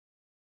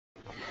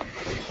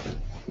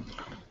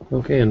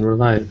Okay, and we're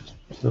live.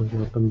 So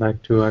welcome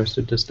back to our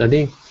Sutta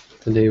study.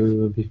 Today we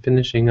will be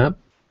finishing up,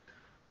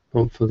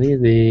 hopefully,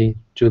 the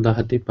Chula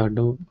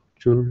Hattipadopama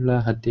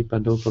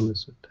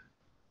Sutta.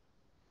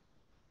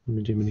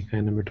 Majjhima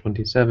Nikaya number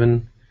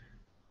 27,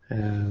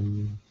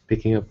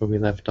 picking up where we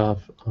left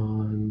off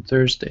on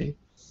Thursday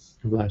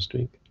of last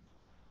week.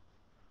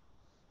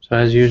 So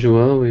as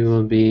usual, we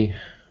will be,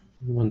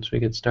 once we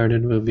get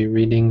started, we'll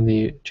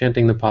be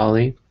chanting the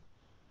Pali,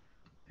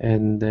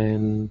 and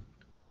then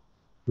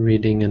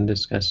reading and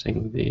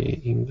discussing the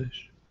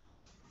English.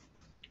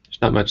 There's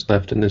not much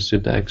left in this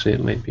sutta. Actually,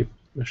 it might be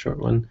a short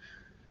one.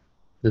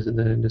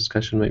 The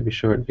discussion might be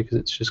short because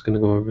it's just going to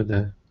go over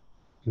the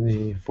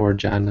 4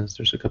 jhanas.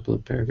 There's a couple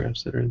of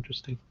paragraphs that are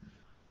interesting.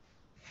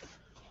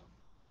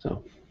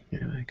 So,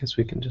 yeah, I guess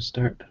we can just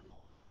start.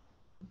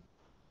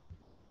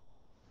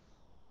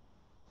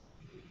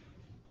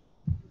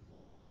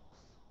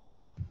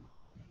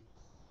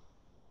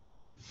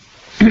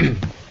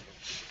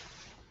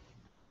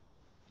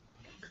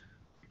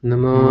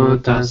 Namo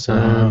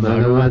tassa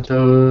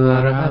bhagavato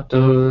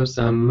arahato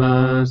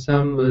samma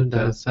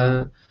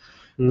sambuddhassa.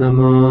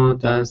 Namo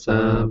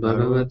tassa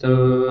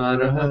bhagavato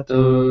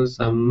arahato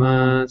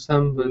samma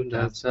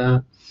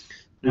sambuddhassa.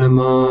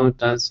 Namo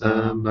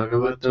tassa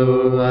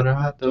bhagavato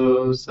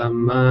arahato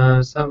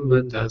samma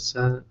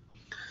sambuddhassa.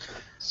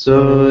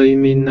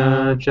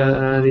 Soimina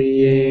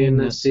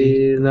chariyena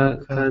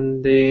sila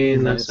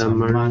khandena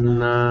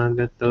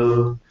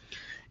samarnagato.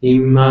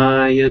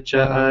 Imaya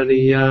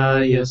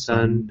chariyaya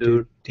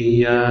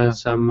sanduttiya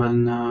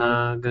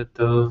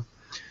samanagato.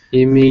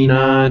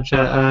 Imina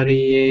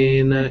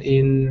chariyena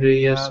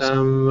indriya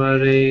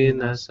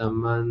samvarena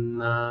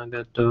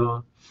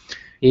samanagato.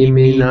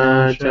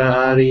 Imina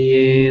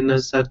chariyena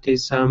sati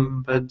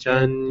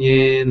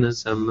sampajanyena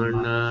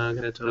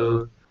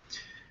samanagato.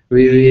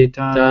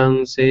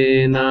 Vivitang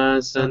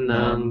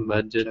senasanang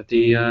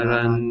bhajati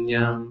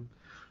aranyam.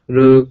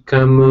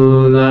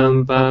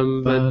 Rukkamulam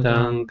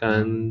pambatang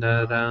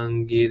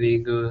kandarang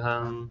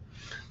giriguhang.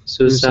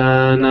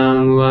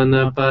 Susanang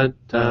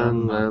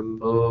vanapatang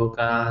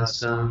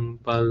ambokasang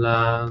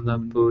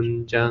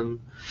palalapunjang.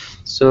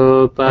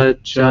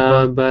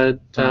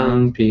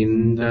 Sopacchabatang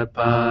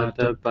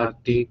pindapata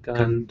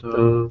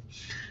patikanto.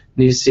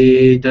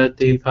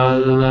 Nisidati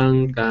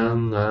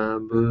palangkang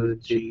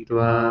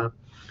abhujitva.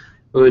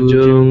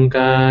 Ujung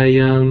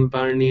kayam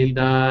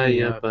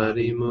parnidaya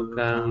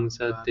parimukang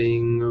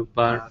sating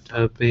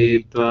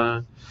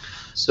uparthapetva.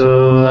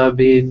 So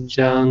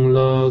abhijjang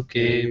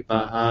loke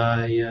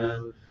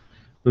pahaya.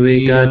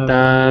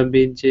 Vigata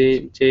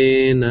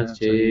bijjena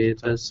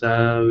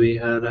cetasa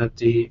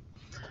viharati.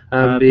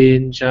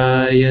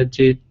 Abhijjaya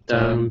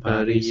cittam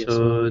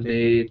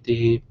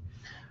parisodeti.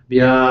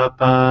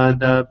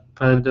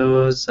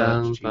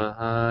 Vyapadappadosang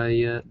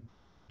pahaya.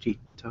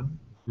 Cittam?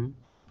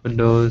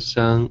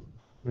 Padosang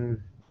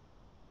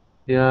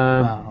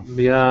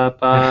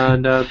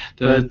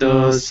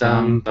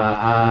Vyapadappadosang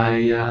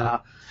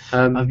pahaya.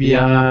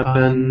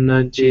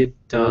 Abhyapanna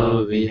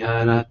citta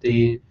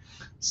viharati.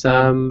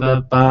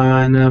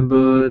 Sambhapana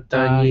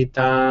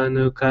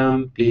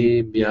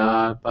bhutahitānukampi.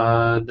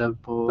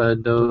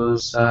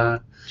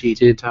 Vyapadappadosa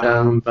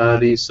cittam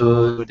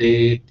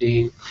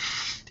parisodeti.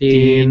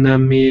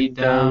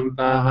 Tinamidam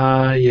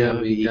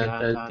pahaya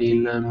vigata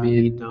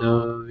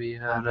tinamido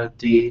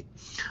viharati.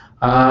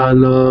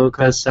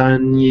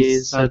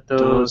 Alokasanyi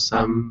sato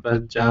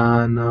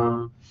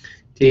sampajano.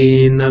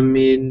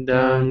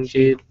 Tinamidam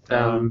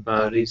cittam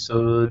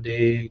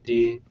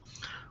parisodeti.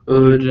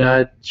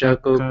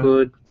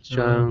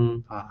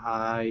 Uddhacakukuccang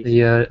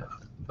pahaya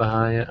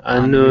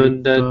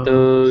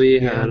anudato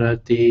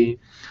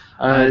viharati.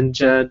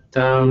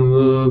 Ajattam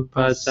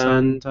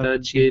upasanta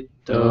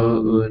citto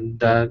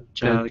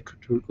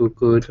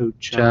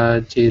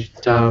uddhacakukucca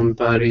cittam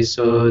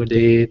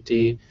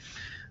parisodeti.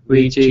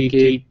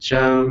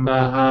 Vicikiccham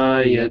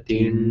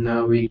pahayatinna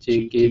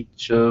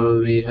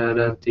vicikiccho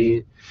viharati.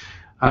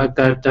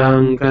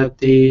 Akatang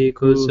kati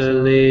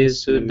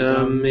kusalesu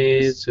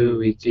dhammesu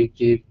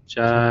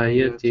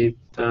vicikicchaya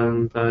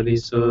cittam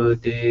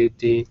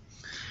parisodeti.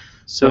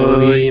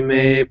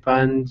 Soime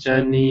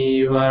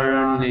panchani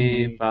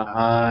varane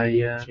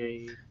pahaya.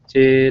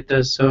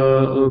 Cetaso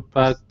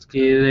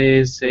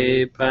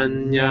upakkilese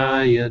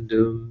panyaya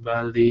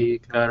dubbali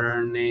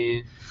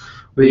karne.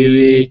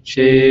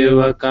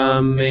 Viviccheva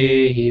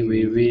kamehi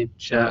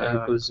vivicca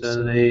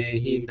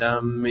akusalehi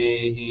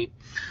dhammehi.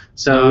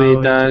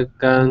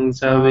 Savitakang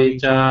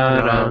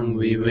savicarang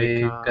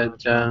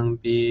vivekacang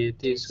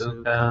piti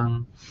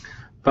sukang.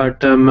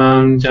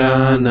 Patamang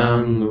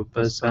janang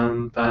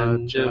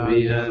upasampanja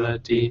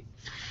viharati.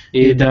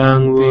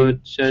 Idang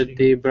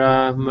vucchati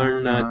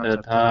brahmana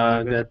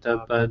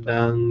tathagata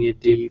padang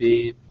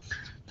itipi.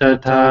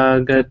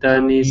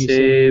 Tathagata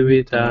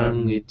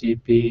nisevitang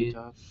itipi.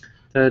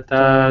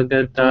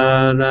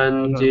 Tathagata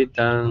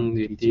ranjitang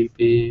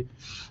itipi.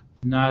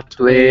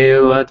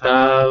 Natveva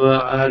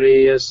tava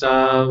ariya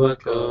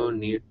savako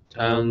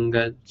nitang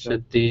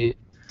gacchati.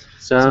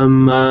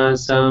 Samma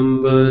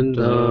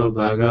sambuddho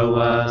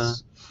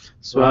bhagavas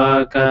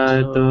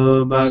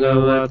Swakato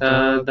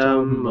Bhagavata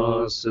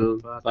Dhammo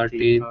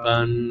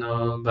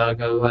Supatipanno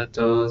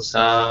Bhagavato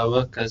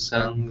Savaka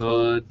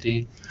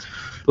Sangoti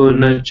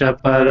Punacha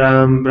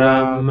Param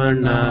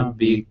Brahmana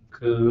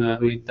Bhikkhu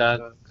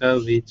Avitakka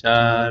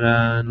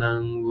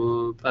Vicharanang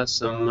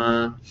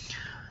Vupasama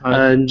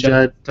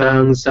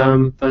Ajatang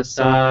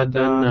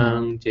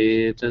Sampasadanang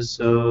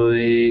Cetaso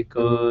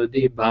Eko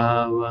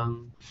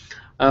Dibhavang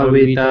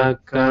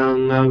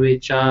Avitakang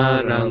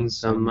avicharang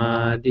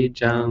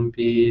samadhijang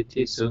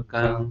piti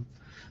sukang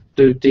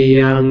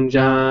tutiyang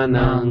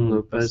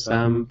janang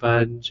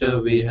upasampajja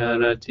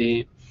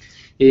viharati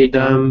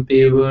idam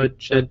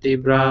pivucchati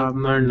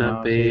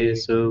brahmana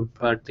pesu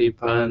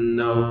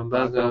patipanno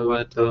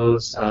bhagavato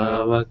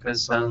savaka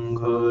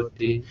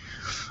sanghoti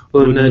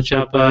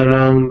punacha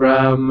parang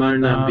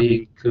brahmana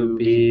bhikkhu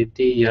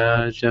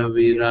pitiya ca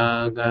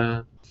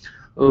viraga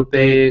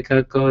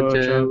Upeka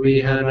kocha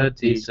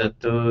viharati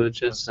sato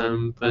cha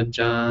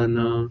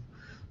sampajano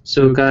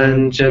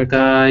Sukancha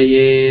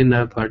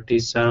kayena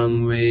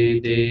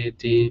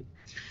patisangvedeti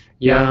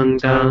Yang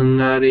tang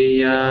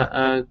ariya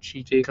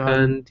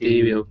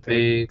akchikanti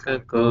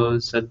Upeka ko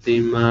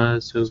satima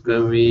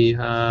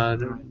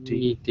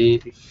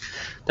sukaviharati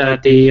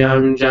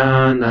Tatiyang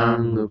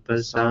janang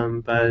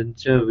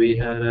upasampajja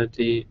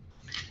viharati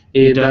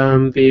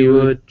Idam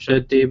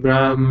pivucchati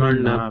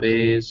brahmana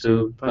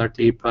pesu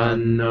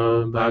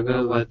patipanno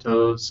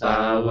bhagavato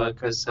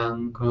savaka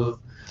sangho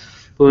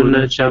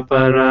punacha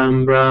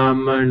param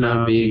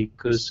brahmana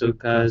bhikkhu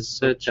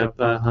sukhassa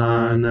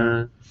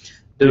chapahana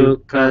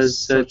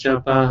dukkassa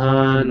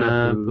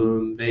chapahana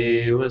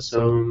pumbeva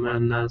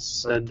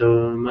somanassa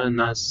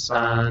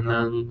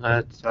domanassanang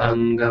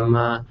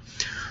atangama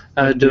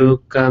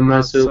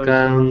adukkama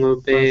sukhang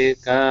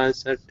upeka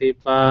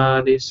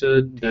satipadi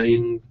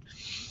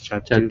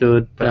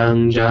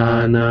Chatutang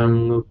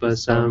janang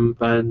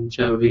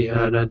upasampancha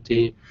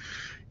viharati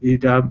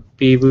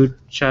Idapi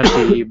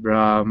vucchati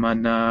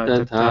brahmana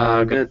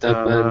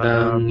tathagata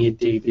padang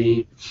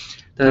itipi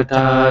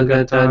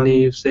tathagata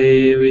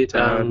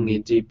nivsevitang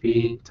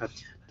itipi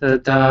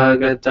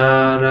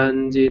tathagata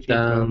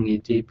ranjitang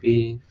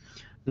itipi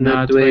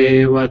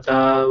natve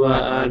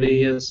vatava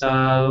ariya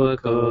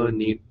savako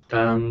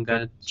nittang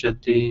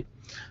gacchati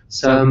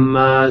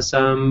samma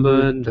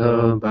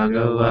sambuddho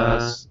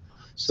bhagavas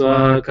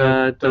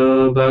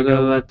Swakato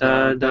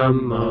Bhagavata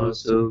Dhammo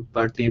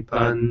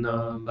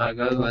Supatipanno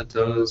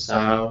Bhagavato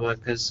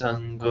Savaka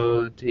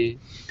Sangoti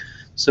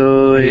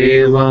So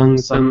Evang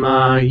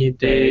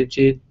Samahite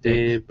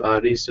Chitte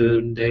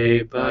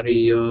Parisuddhe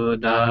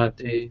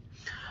Pariyodate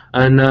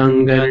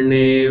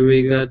Anangane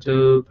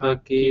Vigatu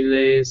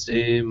Pakile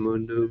Se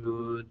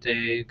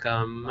Mudubute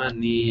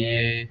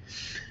Kamaniye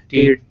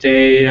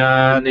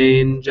Tirteya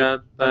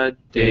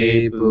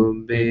ninjapate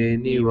bhumbe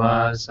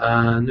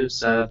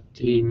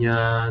nivasanusati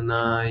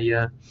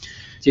jnanaya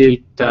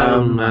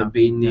Chittang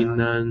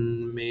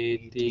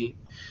abhininanmeti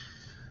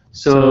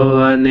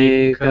So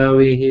aneka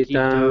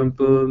vihitam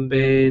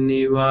bhumbe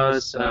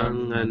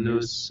nivasang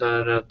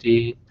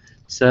anusarati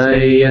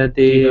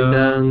Sayati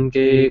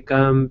danke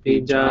kampi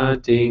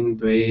jating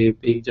dve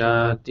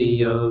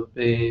pijati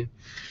yope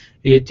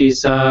Iti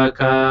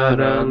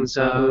sakarang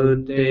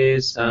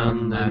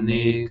saudesang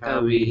aneka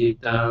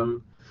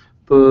vihitam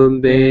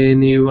Pumbe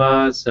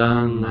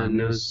nivasang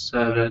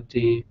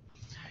anusarati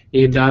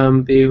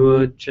Idam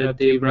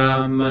pivucchati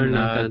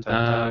brahmana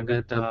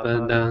tathagata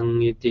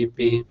padang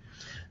itipi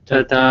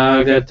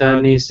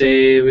Tathagata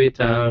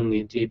nisevitang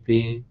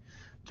itipi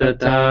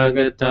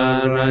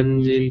Tathagata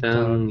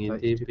ranjitang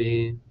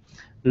itipi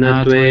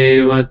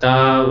Natve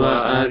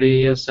vatava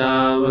ariya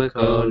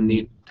savako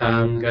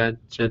nittang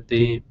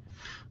gacchati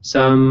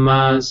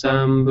Samma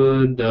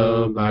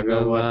sambuddho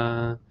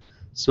bhagava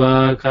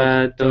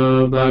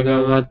Swakato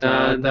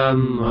bhagavata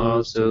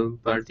dhammo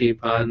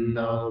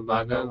supatipanno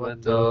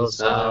bhagavato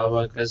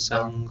savaka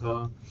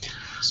sangho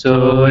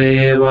So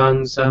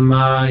evang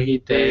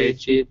samahite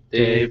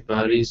chitte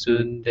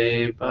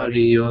parisuddhe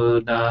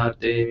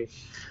pariyodate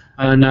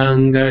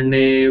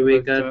Anangane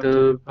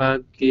vigatu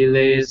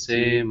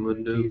pakilese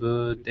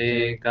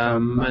mudubute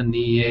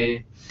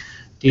kamaniye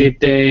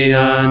Tite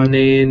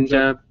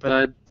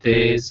aninjapate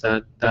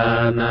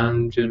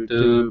sattanang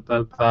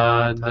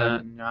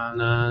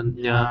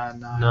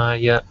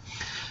judupapadanyanaya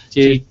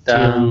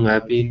Chittang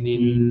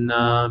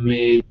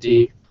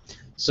abhininnameti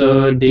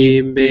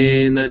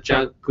Sodibena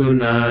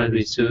chakuna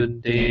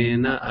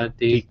risuddhena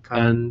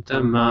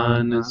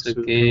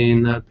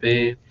atikantamanasakena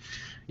pe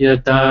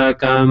Yata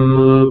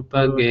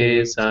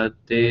kamupage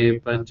sate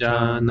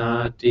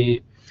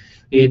pajanati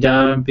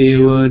Idampi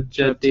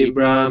ucchati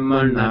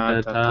brahmana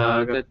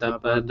tathagata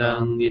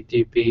padang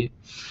itipi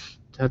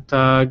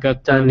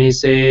Tathagata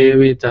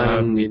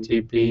nisevitang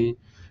itipi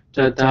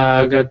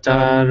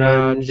Tathagata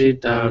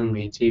ranjitang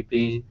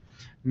itipi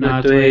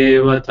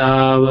Natve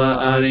vatava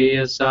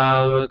ariya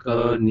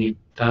savako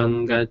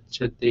nittang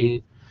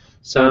gacchati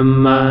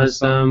Samma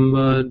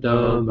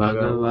sambuddho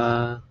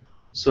bhagava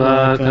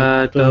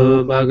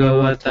Swakato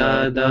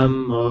Bhagavata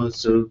Dhammo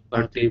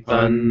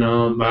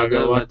Supatipanno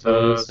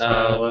Bhagavato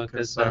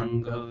Savaka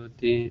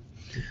Sanghoti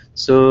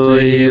So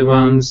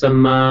evam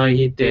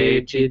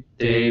samahite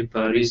chitte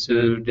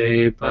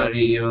parisuddhe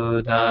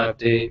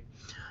pariyodhate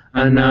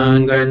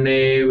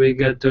Anangane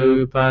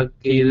vigatu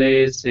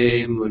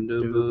pakilese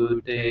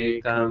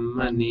mudubute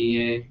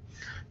kammaniye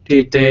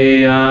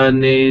Tite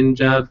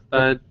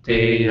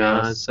aninjapate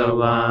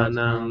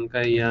asavanang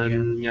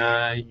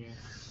kayanyaya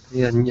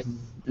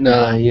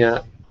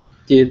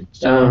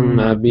Chittang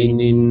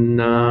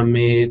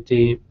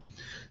abhininnameti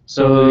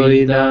So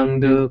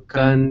idang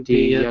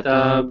dukkanti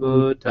yata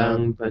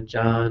bhutang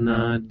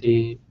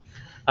pajanati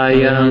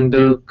Ayang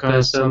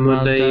dukkha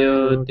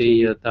samudayo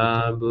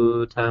yata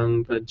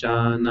bhutang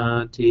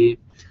pajanati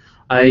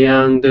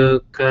Ayang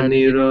dukkha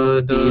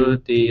nirodho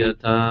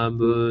yata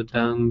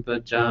bhutang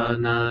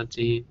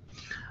pajanati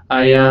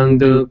Ayang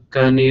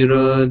dukkha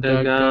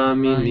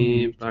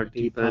nirodhagamini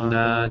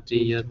patipadati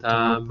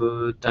yata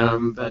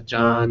bhutang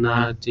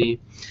pajanati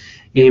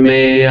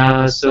Ime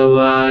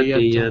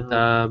asavati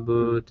yata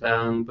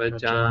bhutang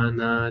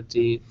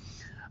pajanati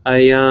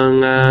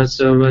Ayang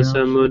asava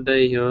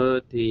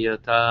samudayoti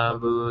yata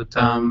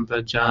bhutang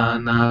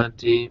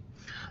pajanati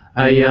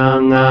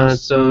Ayang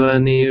asava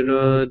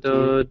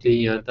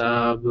nirodhoti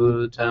yata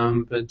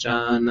bhutang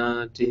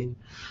pajanati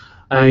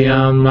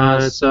Ayang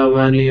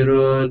asava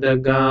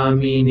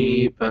nirodhagamini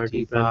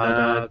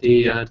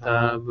patipadati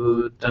yata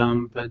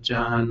bhutang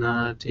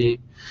pajanati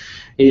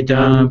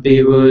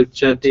Idampi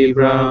vucchati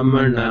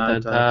brahmana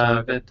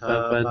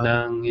tathagata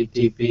padang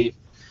itipi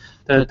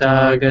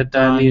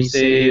Tathagatani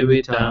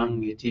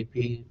sevitang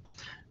itipi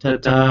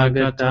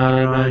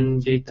Tathagata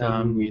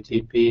ranjitam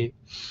itipi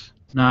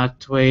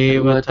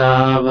Natveva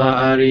tava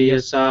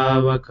arya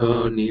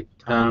savako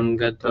nitang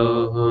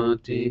gato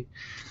hoti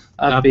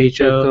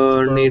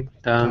Apichako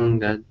nitang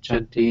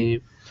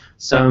gacchati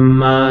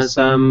Samma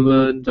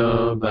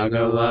sambuddho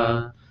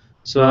bhagava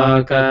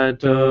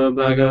Swakato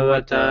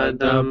bhagavata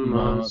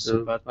dhammo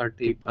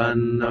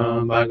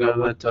supatipanno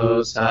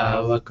bhagavato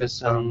savaka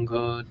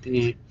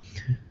sanghoti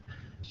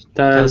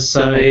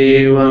Tassa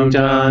evam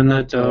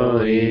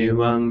janato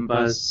evam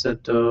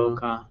passato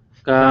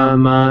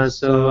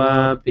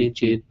Kamasovapi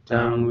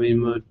cittang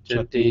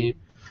vimucchati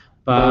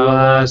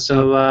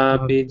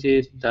Bhavasovapi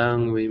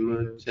cittang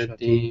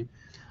vimucchati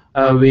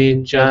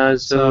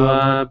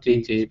Avijjasovapi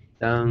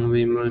cittang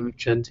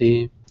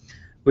vimucchati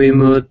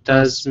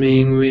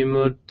Vimuttasming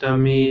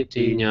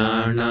vimuttamiti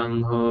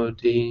jnanam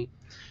hoti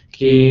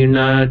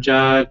Kirna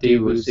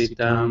jati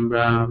vusitam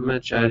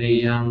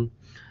brahmacharyam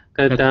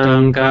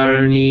Katang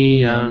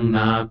karniyang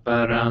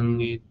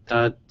naparang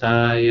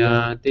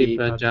itatayati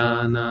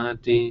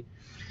prajanati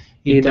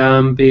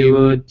Idampi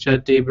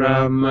vucchati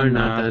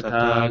brahmana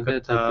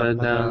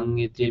tathagata padang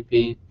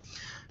itipi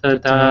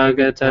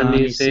Tathagata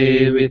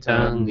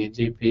nisevitang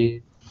itipi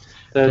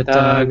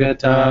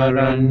Tathagata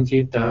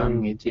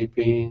ranjitang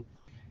itipi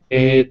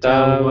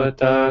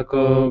Etavata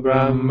ko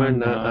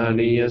brahmana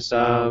ariya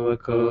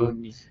savako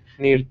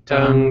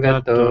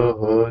nirtangato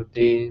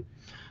hoti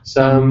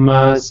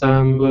Samma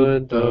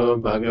sambuddho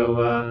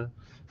bhagava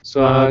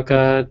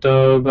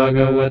Swakato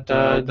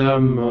bhagavata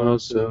dhammo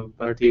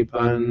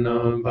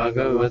supatipanno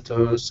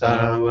bhagavato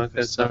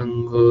savaka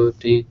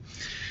sanghoti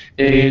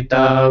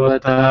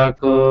Etavata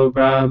ko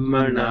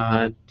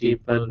brahmana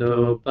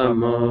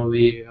attipadopamo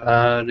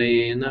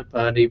viharena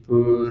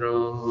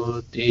paripuro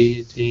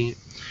hoti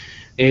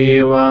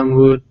Evam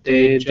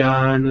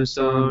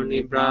uttejjanusoni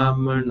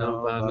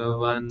brahmano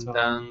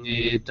bhagavantang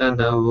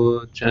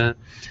etadavocha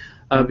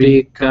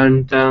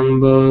Abhikantang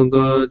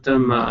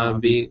bhogotama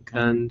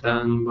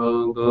abhikantang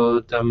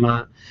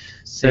bhogotama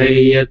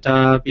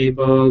Seyatapi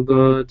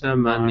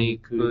bhogotama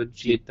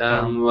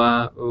nikujjitang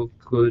va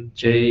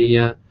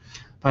ukujjeya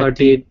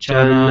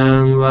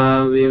Patichanang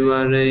va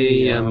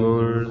vivareya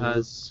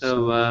murhassa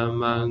va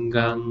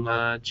mangang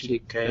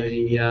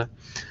achikeya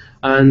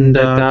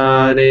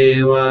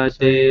Andakare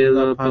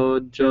vatela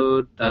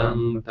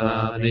pojjotang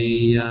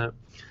tareya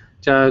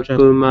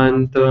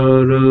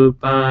Chakkumanto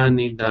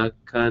rupani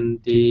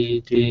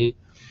dakkanti ti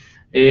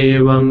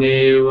Evam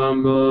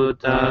evam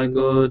gota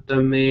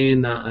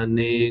gotamena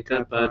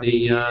aneka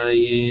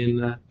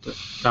pariyayena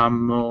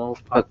Dhammo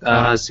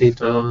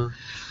pakasito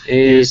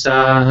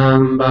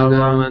Esaham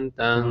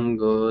bhagavantang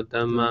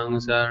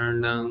gotamang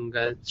saranang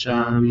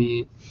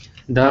gacchami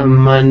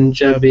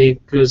Dhammancha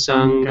bhikkhu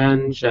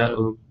sanghancha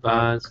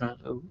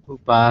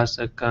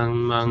upasakang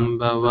mang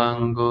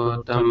bhavang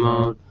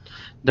gotamo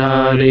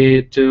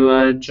Dharitu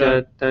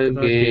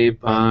ajjatage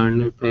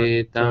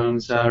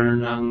panupetam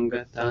saranang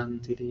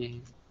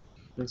gatanti.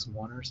 Like some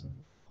water or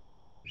something?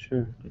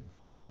 Sure.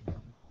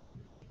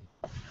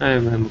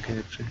 I'm okay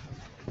actually.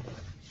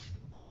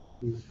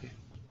 I'm okay.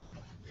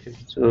 Okay.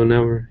 So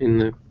now we're in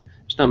the.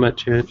 There's not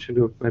much here. It should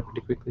go by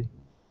pretty quickly.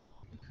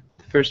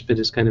 The first bit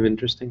is kind of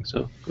interesting.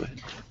 So go ahead.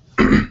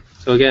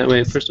 So again,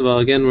 wait. First of all,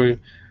 again,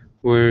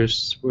 we're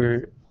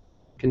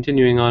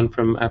continuing on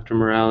from after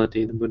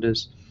morality. The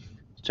Buddha's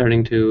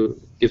starting to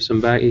give some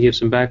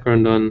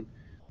background on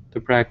the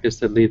practice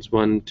that leads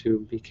one to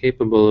be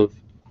capable of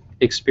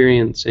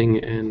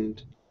experiencing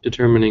and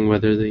determining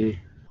whether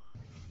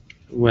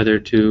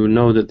to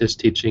know that this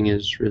teaching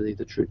is really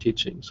the true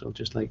teaching. So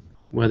just like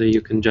whether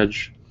you can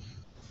judge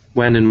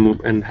when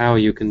and how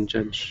you can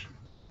judge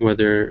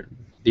whether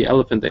the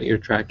elephant that you're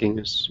tracking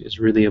is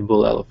really a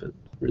bull elephant,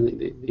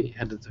 really the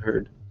head of the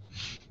herd.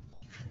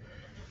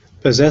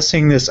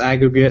 Possessing this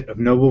aggregate of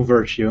noble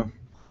virtue,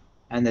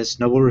 and this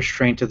noble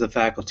restraint of the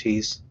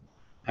faculties,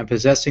 and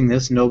possessing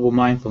this noble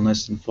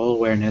mindfulness and full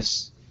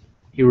awareness,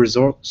 he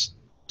resorts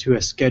to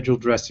a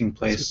scheduled resting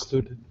place,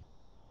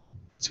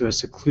 to a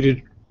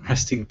secluded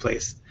resting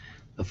place,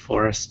 the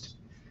forest,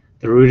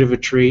 the root of a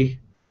tree,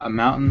 a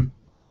mountain,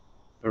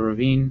 a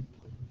ravine,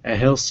 a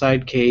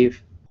hillside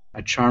cave,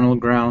 a charnel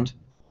ground,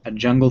 a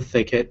jungle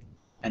thicket,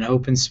 an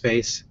open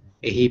space,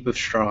 a heap of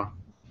straw.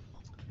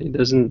 He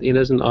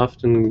doesn't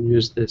often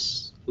use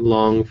this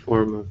long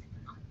form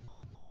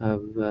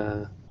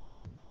of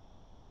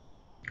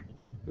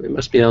it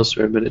must be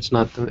elsewhere, but it's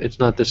not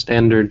the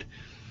standard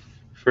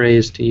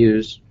phrase to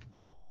use.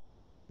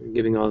 We're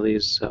giving all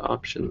these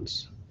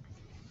options.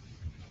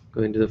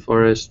 Going to the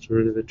forest,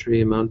 root of a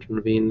tree, a mountain,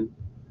 ravine.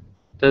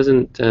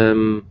 Doesn't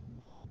even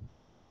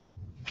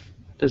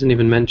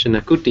mention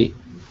a kuti.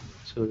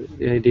 So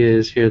the idea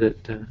is here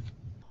that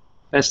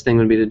best thing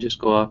would be to just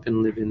go off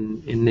and live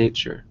in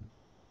nature.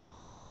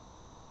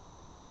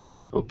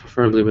 Oh,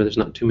 preferably where there's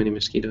not too many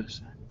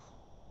mosquitoes.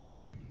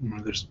 Or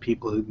there's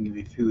people who can give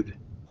you food.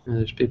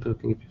 There's people who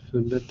can give you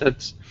food, but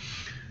that's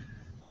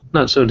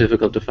not so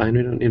difficult to find.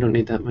 You don't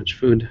need that much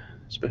food,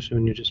 especially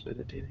when you're just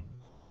meditating.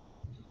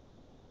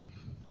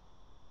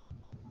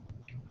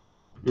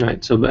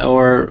 Right. So,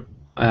 or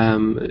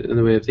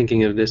another way of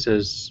thinking of this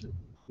as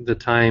the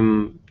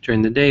time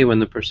during the day when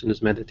the person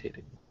is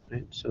meditating.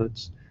 Right. So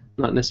it's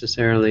not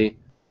necessarily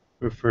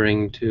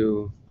referring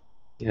to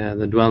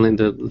the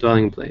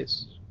dwelling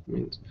place. It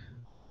means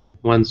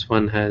once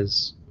one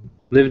has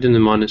lived in the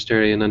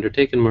monastery and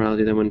undertaken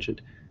morality, then one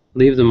should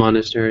leave the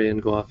monastery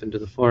and go off into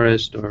the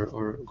forest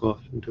or go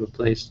off into a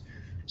place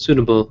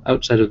suitable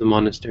outside of the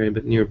monastery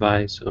but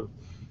nearby, so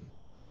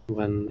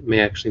one may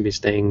actually be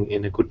staying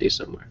in a kuti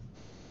somewhere.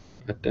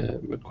 But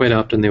quite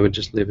often they would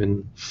just live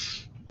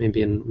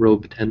maybe in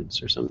robe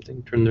tents or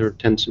something. Turn their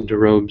tents into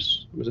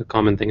robes was a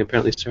common thing.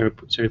 Apparently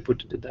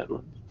Sariputta did that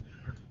once.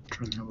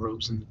 Turn their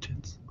robes into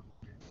tents.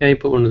 Yeah, he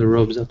put one of the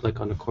robes up like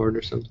on a cord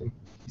or something.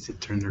 He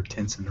said turn their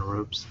tents into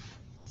robes.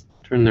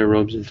 Turn their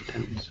robes into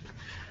tents.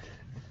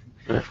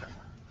 Right.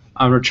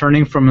 On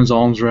returning from his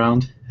alms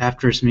round,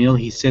 after his meal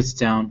he sits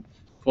down,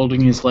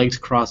 folding his legs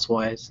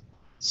crosswise,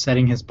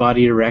 setting his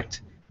body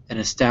erect, and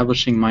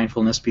establishing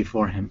mindfulness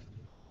before him.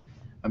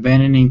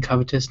 Abandoning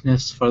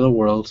covetousness for the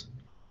world,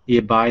 he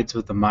abides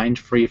with a mind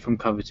free from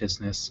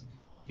covetousness.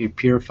 He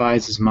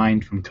purifies his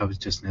mind from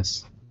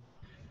covetousness.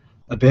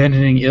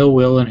 Abandoning ill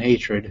will and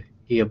hatred,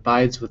 he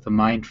abides with a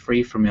mind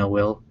free from ill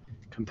will,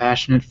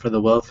 compassionate for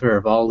the welfare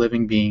of all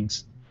living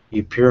beings.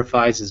 He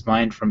purifies his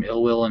mind from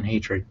ill will and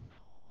hatred.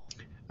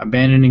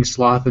 Abandoning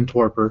sloth and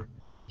torpor,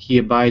 he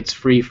abides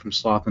free from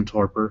sloth and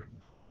torpor.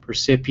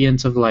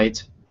 Percipient of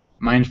light,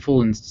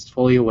 mindful and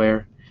fully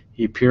aware,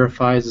 he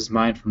purifies his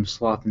mind from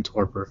sloth and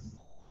torpor.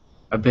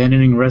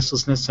 Abandoning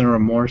restlessness and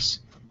remorse,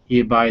 he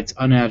abides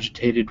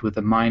unagitated with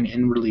a mind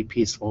inwardly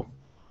peaceful.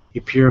 He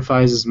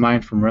purifies his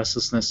mind from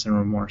restlessness and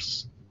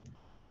remorse.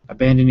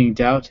 Abandoning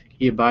doubt,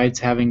 he abides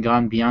having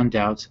gone beyond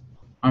doubt,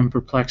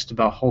 unperplexed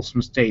about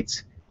wholesome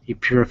states. He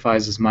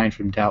purifies his mind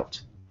from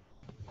doubt.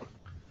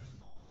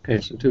 Okay,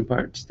 so two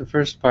parts. The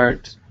first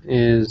part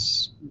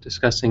is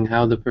discussing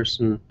how the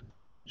person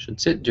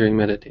should sit during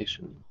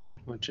meditation,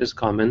 which is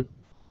common.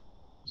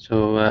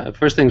 So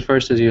first things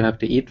first is you have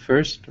to eat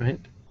first, right?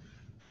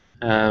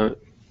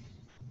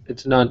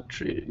 It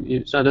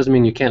doesn't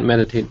mean you can't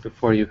meditate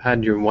before you've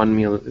had your one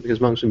meal, because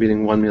monks would be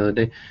eating one meal a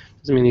day. It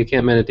doesn't mean you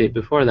can't meditate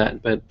before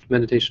that, but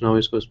meditation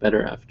always goes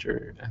better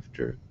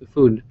after the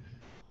food,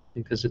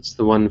 because it's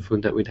the one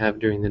food that we'd have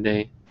during the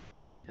day,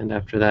 and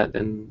after that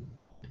then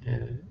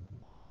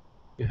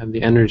you have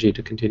the energy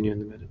to continue in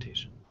the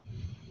meditation.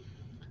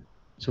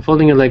 So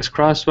folding your legs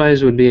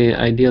crosswise would be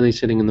ideally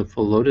sitting in the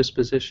full lotus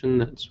position.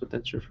 That's what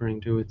that's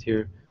referring to, with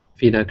your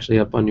feet actually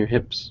up on your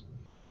hips.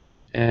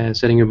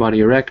 Setting your body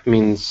erect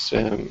means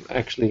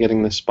actually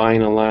getting the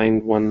spine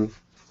aligned, one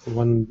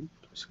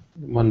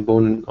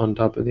bone on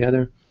top of the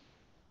other.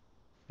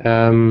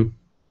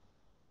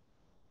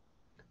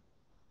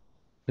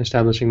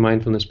 Establishing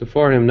mindfulness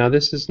before him. Now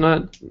this is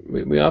not,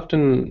 we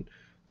often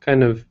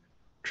kind of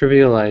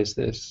trivialize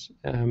this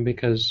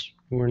because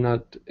we're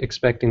not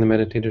expecting the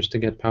meditators to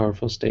get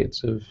powerful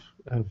states of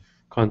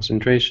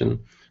concentration.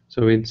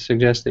 So we'd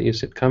suggest that you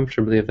sit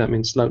comfortably. If that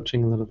means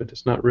slouching a little bit,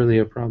 it's not really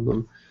a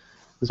problem.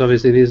 Because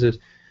obviously these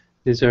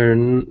are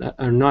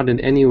not in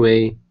any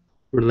way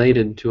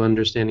related to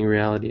understanding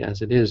reality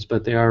as it is,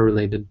 but they are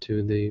related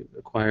to the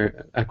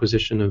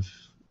acquisition of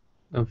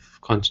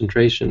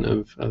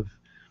concentration, of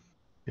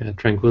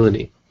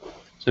tranquility.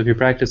 So if you're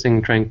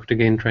practicing to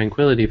gain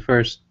tranquility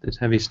first, these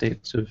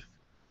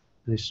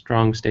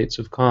strong states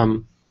of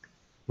calm,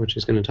 which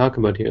he's going to talk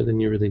about here, then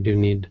you really do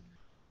need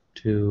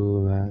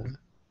to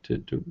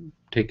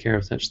take care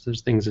of such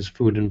things as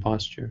food and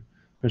posture.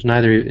 Whereas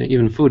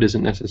even food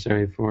isn't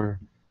necessary for,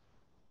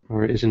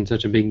 or isn't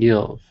such a big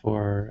deal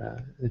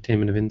for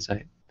attainment of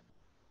insight.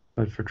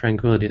 But for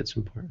tranquility, it's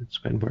important. It's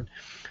quite important.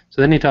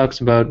 So then he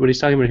talks about, what he's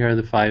talking about here are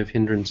the 5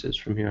 hindrances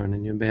from here on,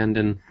 and you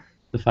abandon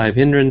the 5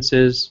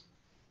 hindrances,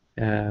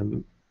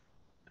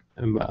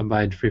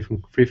 abide free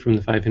from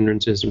the 5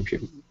 hindrances, and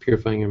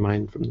purifying your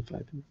mind from the 5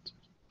 hindrances.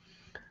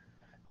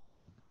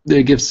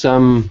 They give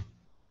some.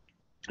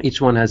 Each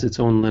one has its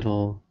own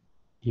little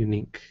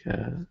unique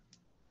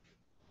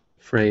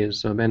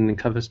phrase. So abandoning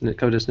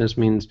covetousness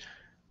means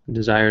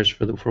desires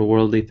for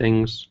worldly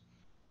things.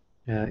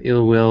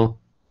 Ill will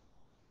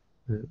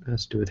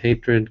has to do with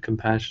hatred.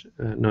 Compassion.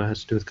 No, it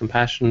has to do with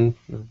compassion.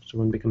 So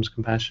one becomes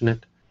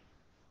compassionate.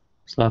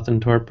 Sloth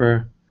and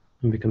torpor.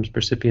 One becomes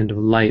percipient of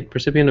light.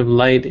 Percipient of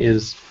light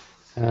is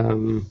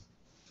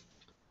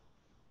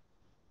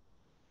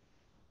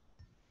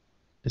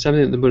it's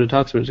something that the Buddha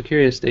talks about. It's a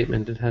curious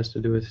statement. It has to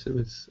do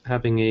with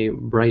having a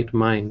bright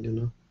mind, you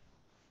know.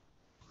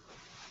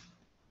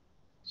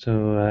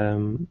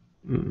 So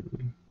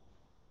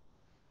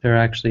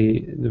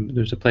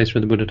there's a place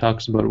where the Buddha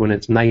talks about when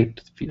it's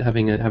night,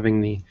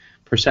 having the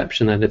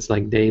perception that it's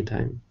like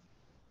daytime,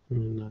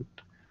 not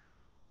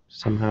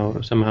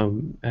somehow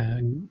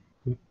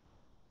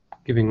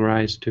giving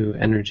rise to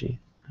energy.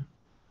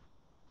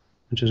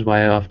 Which is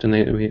why often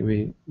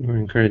we're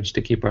encouraged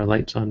to keep our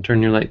lights on. Turn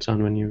your lights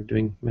on when you're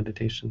doing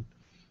meditation.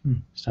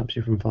 Stops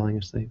you from falling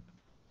asleep.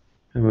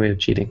 A way of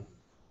cheating.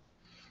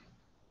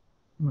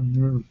 I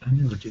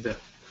never do that.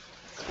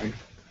 Sorry,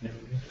 I never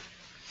do.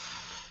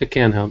 It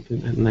can help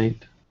at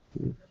night.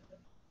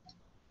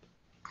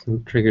 So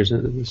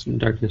this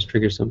darkness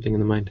triggers something in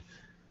the mind.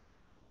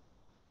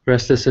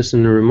 Restlessness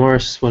and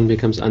remorse, one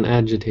becomes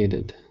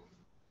unagitated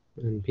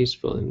and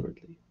peaceful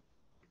inwardly.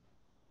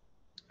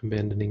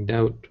 Abandoning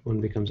doubt,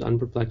 one becomes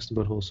unperplexed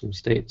about wholesome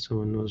states, so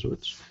one knows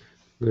what's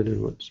good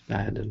and what's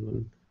bad,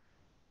 and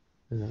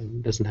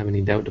one doesn't have any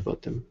doubt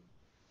about them.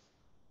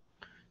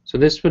 So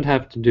this would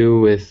have to do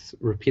with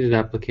repeated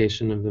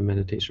application of the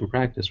meditation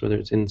practice, whether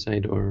it's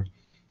insight or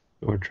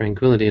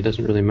tranquility. It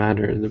doesn't really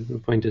matter. The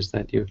point is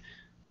that you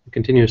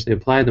continuously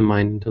apply the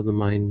mind until the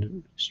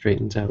mind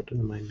straightens out and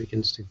the mind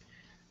begins to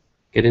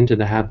get into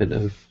the habit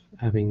of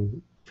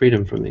having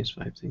freedom from these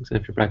 5 things. And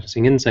if you're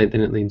practicing insight,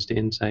 then it leads to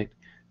insight.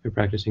 If you're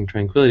practicing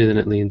tranquility, then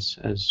it leads,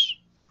 as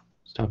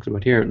it talks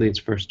about here, it leads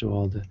first to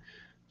all the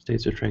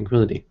states of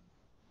tranquility.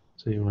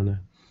 So you want to...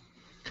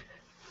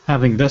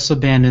 Having thus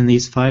abandoned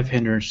these 5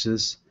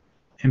 hindrances,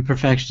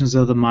 imperfections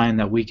of the mind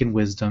that weaken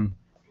wisdom,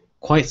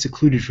 quite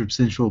secluded from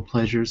sensual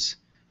pleasures,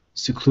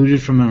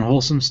 secluded from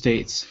unwholesome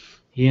states,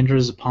 he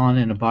enters upon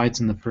and abides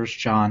in the first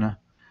jhana,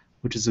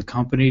 which is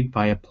accompanied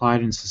by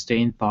applied and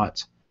sustained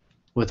thought,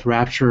 with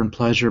rapture and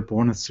pleasure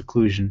born of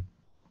seclusion.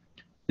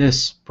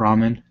 This,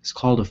 Brahman, is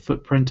called a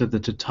footprint of the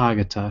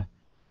Tathagata,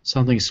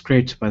 something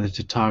scraped by the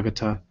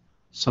Tathagata,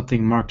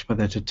 something marked by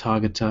the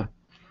Tathagata,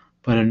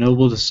 but a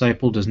noble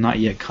disciple does not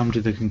yet come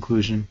to the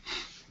conclusion.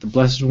 The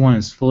Blessed One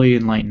is fully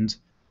enlightened,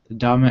 the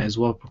Dhamma is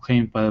well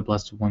proclaimed by the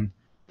Blessed One,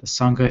 the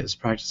Sangha is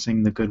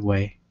practicing the good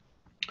way.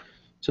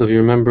 So if you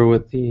remember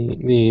what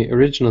the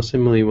original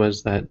simile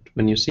was, that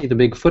when you see the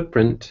big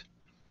footprint,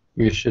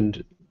 you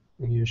should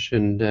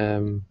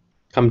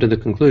come to the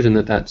conclusion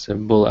that that's a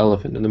bull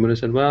elephant. And the Buddha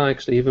said, well,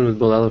 actually, even with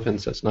bull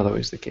elephants, that's not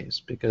always the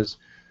case, because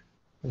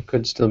it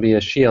could still be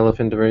a she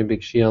elephant, a very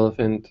big she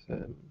elephant.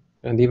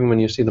 And even when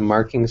you see the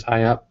markings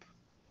high up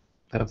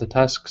of the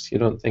tusks, you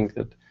don't think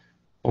that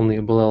only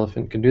a bull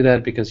elephant could do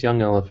that, because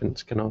young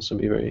elephants can also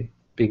be very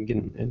big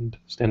and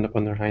stand up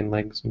on their hind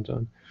legs and so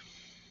on.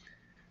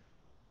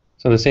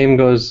 So the same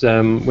goes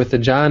with the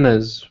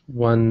jhanas.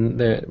 One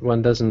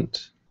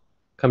doesn't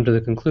come to the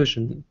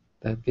conclusion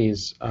that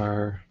these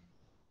are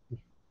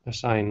a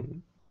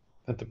sign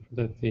that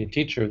the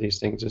teacher of these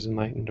things is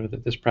enlightened, or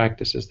that this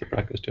practice is the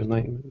practice to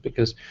enlightenment,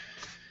 because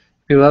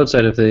people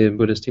outside of the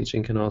Buddhist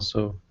teaching can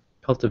also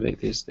cultivate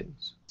these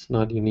things. It's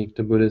not unique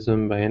to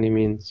Buddhism by any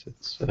means.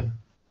 It's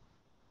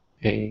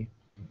a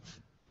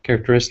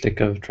characteristic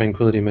of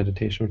tranquility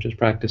meditation, which is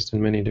practiced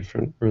in many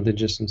different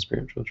religious and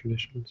spiritual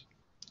traditions.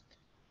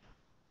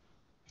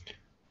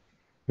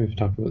 We've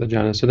talked about the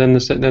jhana. So then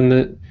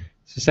the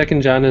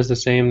second jhana is the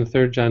same, the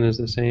third jhana is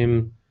the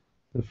same,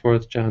 the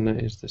fourth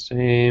jhana is the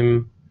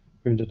same.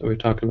 We've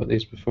talked about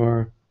these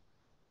before,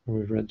 or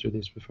we've read through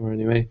these before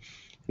anyway. And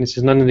he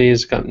says none of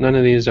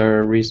these are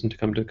a reason to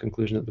come to the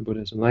conclusion that the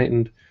Buddha is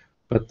enlightened.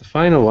 But the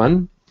final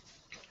one,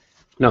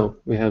 no,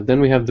 we have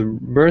the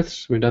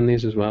births. We've done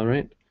these as well,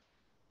 right?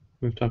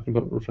 We've talked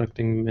about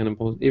reflecting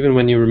menopause. Even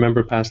when you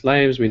remember past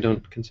lives, we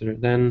don't consider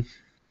it then.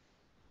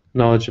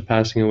 Knowledge of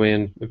passing away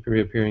and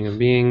reappearing of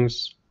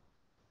beings.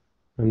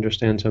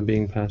 Understands how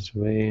being passed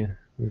away.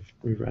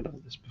 We've read all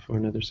this before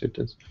in other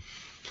suttas.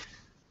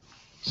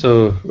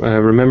 So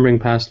remembering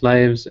past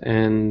lives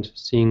and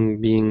seeing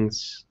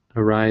beings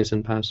arise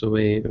and pass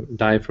away,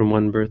 die from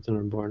one birth and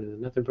are born in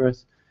another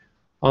birth.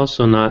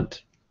 Also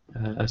not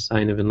a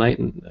sign of a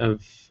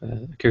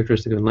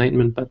characteristic of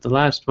enlightenment. But the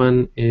last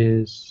one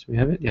is, we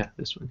have it? Yeah,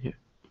 this one here.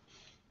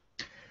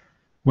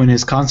 When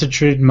his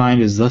concentrated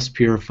mind is thus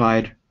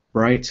purified,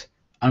 bright,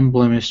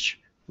 unblemished,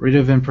 rid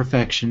of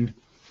imperfection,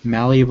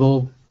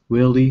 malleable,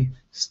 wieldy,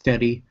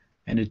 steady,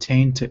 and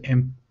attained to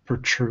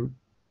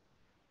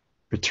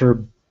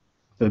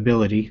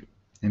imperturbability,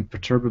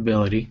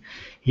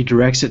 he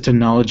directs it to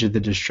knowledge of the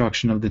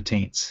destruction of the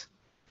taints.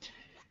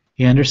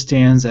 He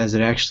understands as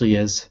it actually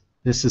is,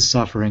 this is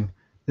suffering,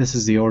 this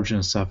is the origin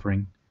of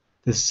suffering,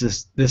 this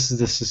is the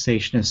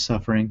cessation of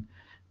suffering,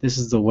 this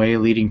is the way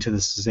leading to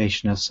the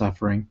cessation of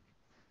suffering.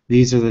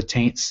 These are the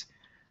taints.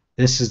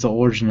 This is the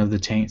origin of the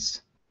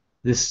taints.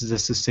 This is the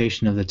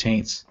cessation of the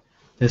taints.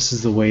 This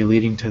is the way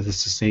leading to the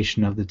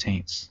cessation of the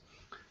taints.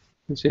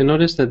 And so you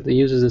notice that he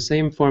uses the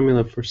same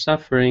formula for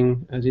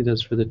suffering as he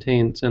does for the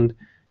taints. And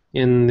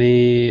in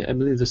the, I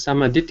believe, the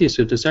Samaditya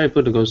Sutta,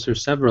 Sariputta goes through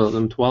several of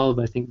them, 12,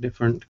 I think,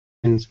 different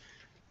kinds.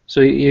 So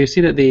you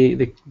see that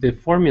the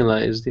formula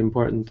is the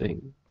important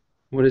thing.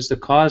 What is the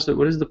cause?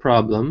 What is the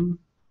problem?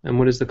 And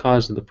what is the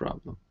cause of the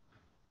problem?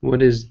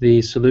 What is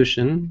the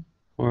solution?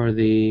 Or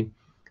the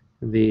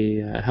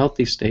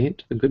healthy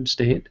state, the good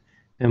state,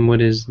 and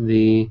what is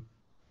the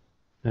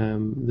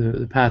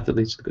path that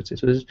leads to the good state.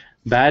 So this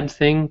bad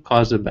thing,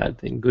 cause of bad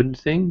thing. Good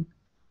thing,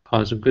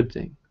 cause of good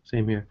thing.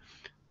 Same here.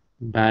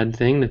 Bad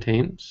thing, the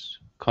taints,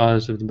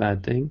 cause of the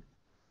bad thing.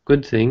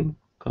 Good thing,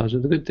 cause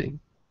of the good thing.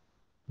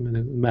 And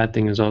the bad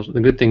thing is also,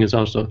 the good thing is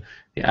also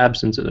the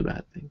absence of the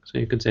bad thing. So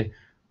you could say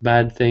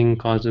bad thing,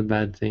 cause of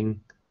bad thing,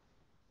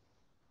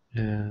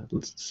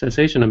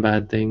 cessation of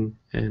bad thing,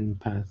 and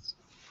path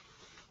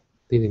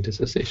leading to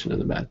cessation of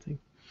the bad thing.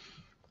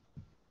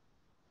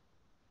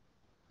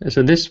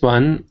 So this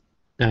one,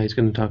 he's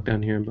going to talk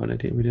down here about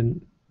it. We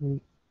didn't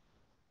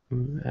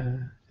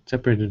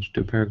separate it into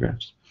two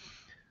paragraphs.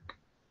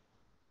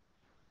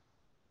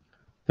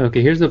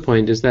 Okay, here's the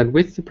point, is that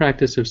with the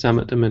practice of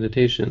samatha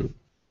meditation,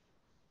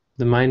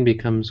 the mind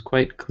becomes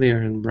quite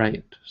clear and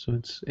bright. So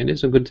it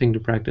is a good thing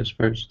to practice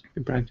first. If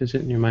you practice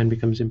it and your mind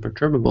becomes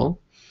imperturbable,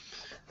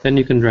 then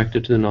you can direct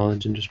it to the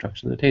knowledge and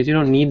destruction of the taints. You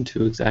don't need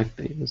to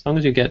exactly. As long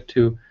as you get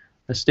to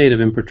a state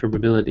of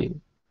imperturbability.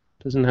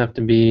 It doesn't have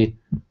to be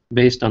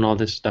based on all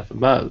this stuff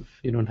above.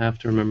 You don't have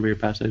to remember your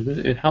past lives. But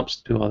it helps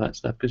to do all that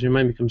stuff because your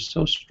mind becomes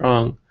so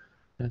strong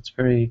that it's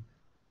very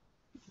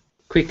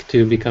quick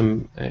to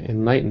become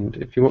enlightened.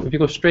 If you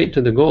go straight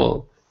to the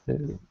goal,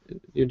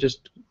 you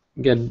just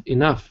get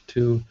enough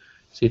to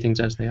see things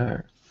as they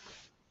are.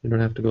 You don't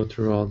have to go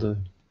through all the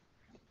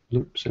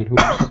loops and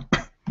hoops.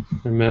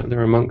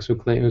 There are monks who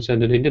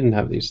said that they didn't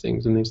have these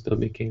things and they still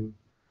became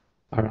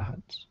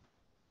arahats.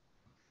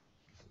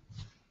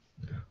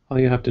 All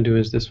you have to do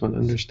is this one,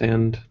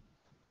 understand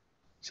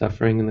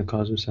suffering and the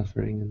cause of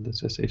suffering and the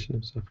cessation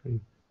of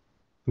suffering,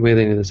 the way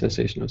leading to the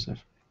cessation of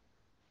suffering.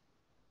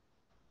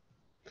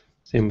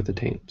 Same with the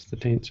taints. The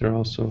taints are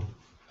all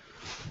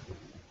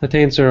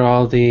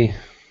the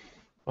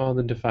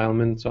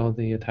defilements, all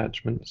the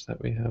attachments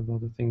that we have, all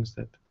the things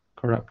that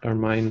corrupt our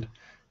mind,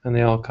 and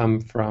they all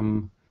come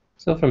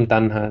still from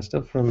tanha,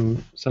 still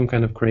from some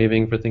kind of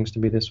craving for things to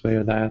be this way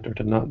or that, or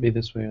to not be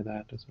this way or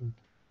that. Or something.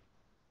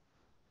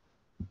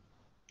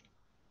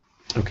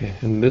 Okay,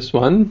 and this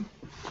one?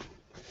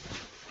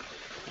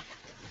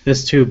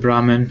 This too,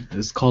 Brahman,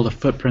 is called a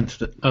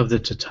footprint of the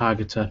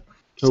Tathagata.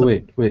 Oh,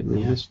 wait.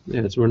 Yes,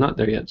 we're not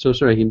there yet. So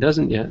sorry, he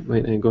doesn't yet.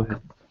 Wait, go ahead.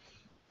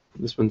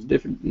 This one's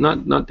different.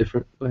 Not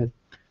different. Go ahead.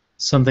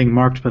 Something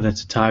marked by the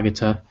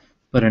Tathagata,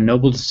 but a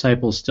noble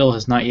disciple still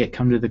has not yet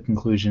come to the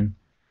conclusion.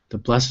 The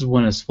Blessed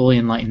One is fully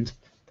enlightened.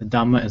 The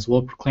Dhamma is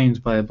well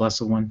proclaimed by the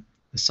Blessed One.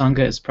 The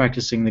Sangha is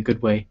practicing the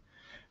good way.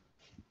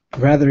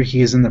 Rather,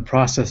 he is in the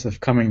process of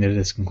coming to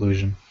this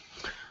conclusion.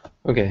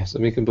 Okay, so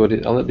I'll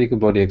let Bhikkhu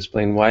Bodhi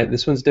explain why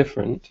this one's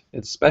different.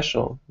 It's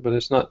special, but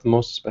it's not the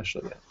most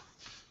special yet.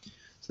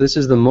 So this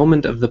is the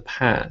moment of the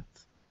path.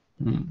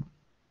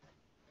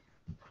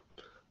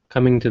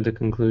 Coming to the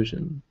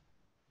conclusion.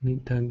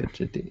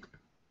 Nitagachati.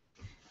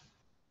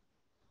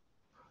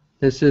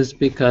 This is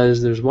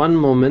because there's one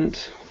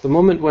moment, the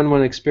moment when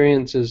one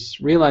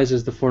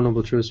realizes the Four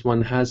Noble Truths,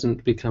 one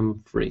hasn't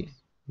become free.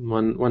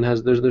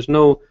 There's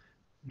no,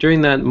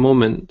 during that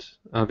moment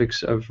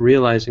of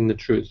realizing the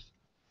truth,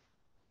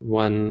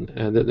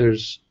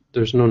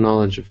 there's no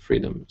knowledge of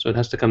freedom. So it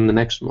has to come the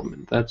next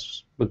moment.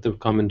 That's what the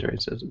commentary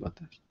says about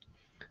this.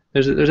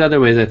 There's other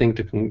ways, I think,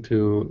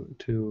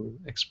 to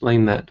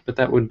explain that, but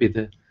that would be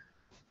the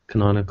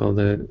canonical,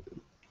 the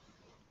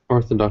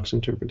orthodox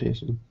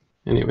interpretation.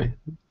 Anyway,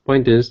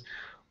 point is,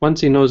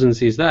 once he knows and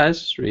sees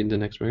thus, read the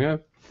next paragraph.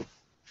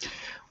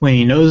 When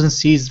he knows and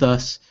sees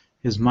thus,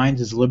 his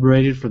mind is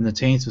liberated from the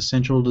taints of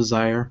sensual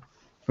desire,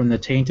 from the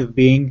taint of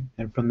being,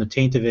 and from the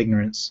taint of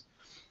ignorance.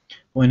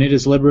 When it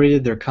is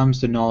liberated, there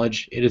comes to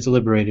knowledge, it is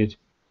liberated.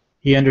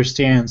 He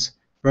understands,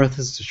 birth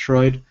is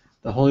destroyed,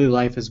 the holy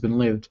life has been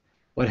lived.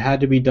 What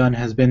had to be done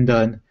has been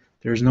done.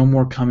 There is no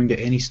more coming to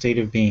any state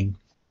of being.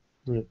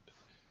 Right.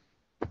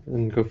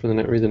 And go for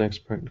read the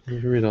next part.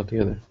 Read it all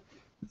together.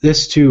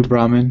 This too,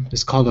 Brahmin,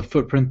 is called a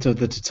footprint of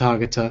the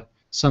Tathagata,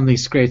 something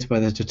scraped by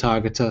the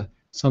Tathagata,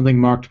 something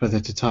marked by the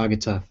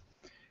Tathagata.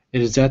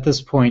 It is at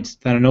this point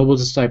that a noble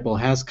disciple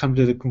has come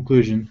to the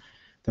conclusion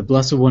the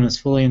Blessed One is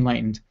fully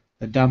enlightened,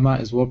 the Dhamma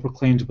is well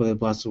proclaimed by the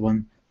Blessed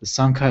One, the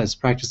Sangha is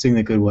practicing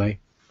the good way.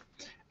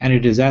 And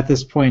it is at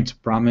this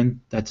point, Brahmin,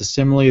 that the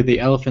simile of the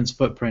elephant's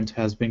footprint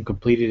has been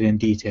completed in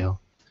detail.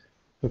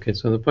 Okay,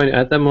 so the point,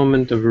 at that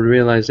moment of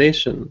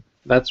realization,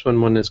 that's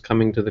when one is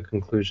coming to the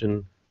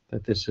conclusion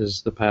that this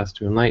is the path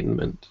to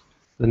enlightenment.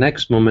 The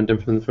next moment,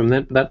 and from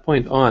that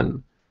point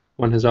on,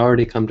 one has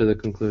already come to the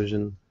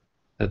conclusion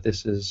that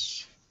this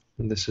is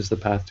the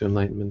path to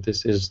enlightenment.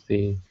 This is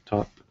the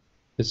top.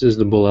 This is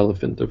the bull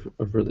elephant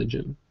of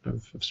religion,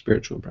 of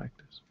spiritual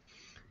practice.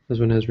 As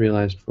one has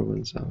realized for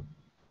oneself.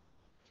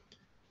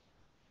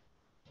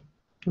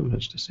 Not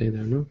much to say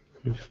there, no?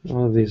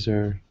 All of these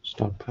are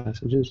stock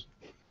passages.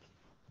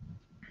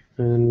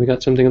 And we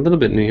got something a little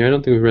bit new here. I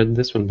don't think we've read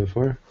this one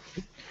before.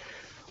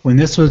 When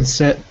this was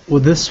said,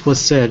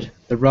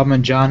 the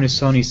Brahman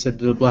Janusoni said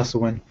to the Blessed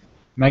One,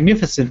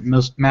 Magnificent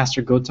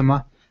Master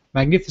Gotama,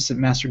 magnificent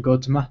Master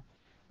Gotama.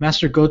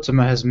 Master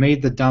Gotama has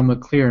made the Dhamma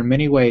clear in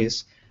many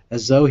ways,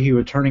 as though he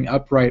were turning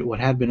upright what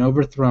had been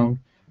overthrown,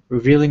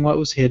 revealing what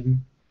was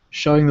hidden,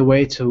 showing the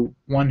way to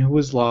one who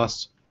was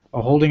lost,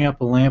 or holding up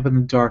a lamp in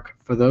the dark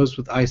for those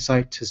with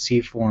eyesight to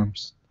see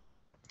forms.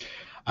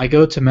 I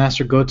go to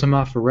Master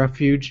Gotama for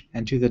refuge,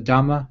 and to the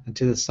Dhamma, and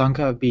to the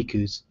Sangha of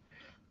bhikkhus.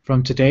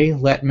 From today,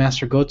 let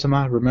Master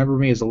Gotama remember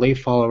me as a lay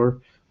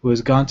follower who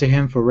has gone to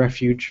him for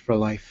refuge for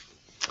life.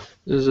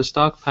 There's a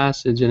stock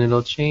passage, and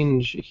it'll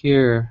change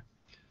here.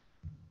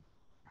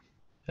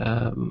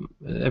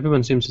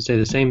 Everyone seems to say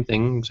the same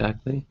thing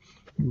exactly,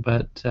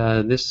 but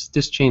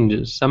this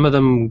changes. Some of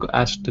them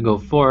ask to go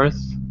forth.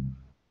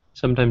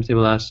 Sometimes they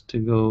will ask to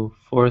go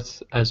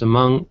forth as a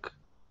monk,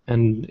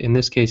 and in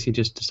this case, he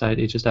just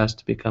asked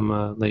to become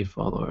a lay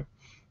follower,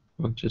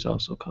 which is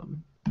also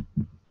common.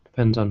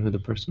 Depends on who the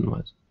person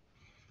was.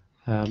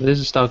 But this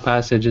is a stock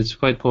passage. It's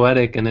quite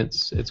poetic, and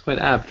it's quite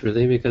apt,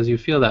 really, because you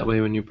feel that way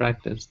when you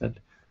practice. That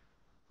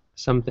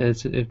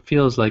it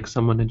feels like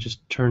someone had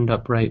just turned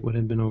upright what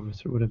had been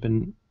overthrown, what had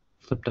been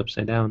flipped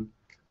upside down,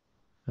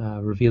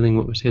 revealing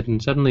what was hidden.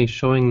 Suddenly,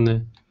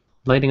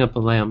 lighting up a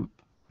lamp,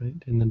 right,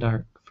 in the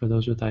dark for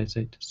those with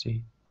eyesight to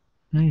see.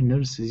 And he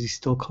notices he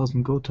still calls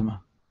him Gotama.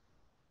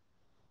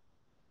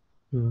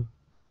 Yeah.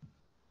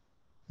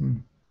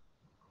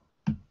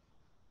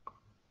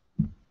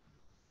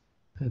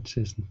 That's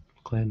his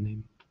clan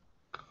name.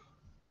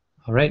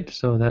 All right,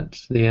 so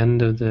that's the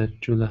end of the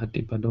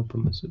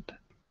Chulahattipadopama Sutta.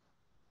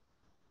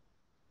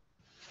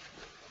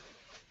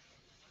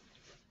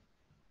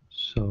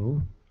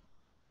 So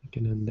we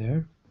can end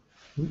there.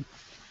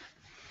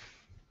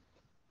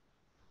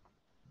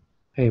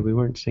 Hey, we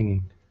weren't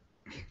singing.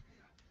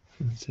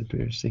 I said we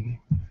were singing,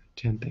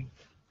 chanting.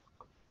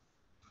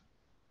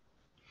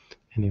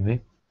 Anyway,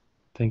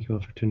 thank you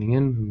all for tuning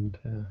in,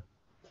 and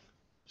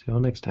see you all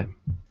next time.